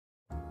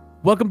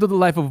Welcome to the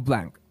Life of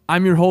Blank.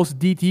 I'm your host,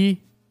 DT.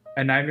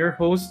 And I'm your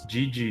host,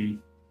 GG.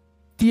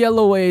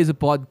 TLOA is a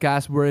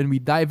podcast wherein we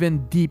dive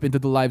in deep into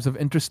the lives of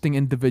interesting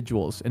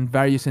individuals in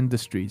various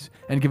industries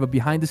and give a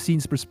behind the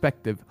scenes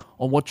perspective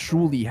on what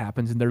truly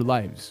happens in their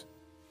lives.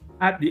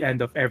 At the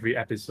end of every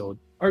episode,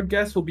 our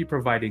guests will be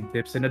providing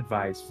tips and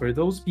advice for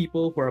those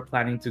people who are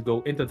planning to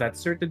go into that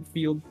certain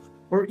field,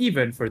 or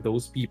even for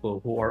those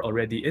people who are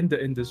already in the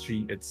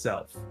industry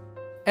itself.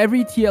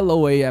 Every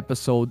TLOA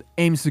episode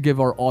aims to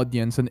give our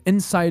audience an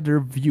insider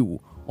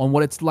view on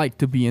what it's like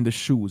to be in the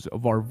shoes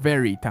of our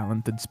very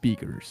talented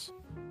speakers.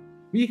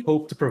 We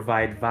hope to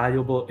provide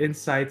valuable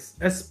insights,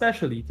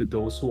 especially to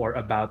those who are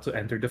about to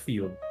enter the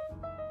field.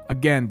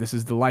 Again, this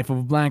is the Life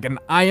of Blank, and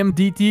I am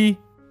DT.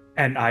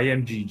 And I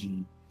am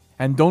GG.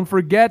 And don't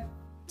forget,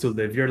 To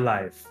live your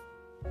life.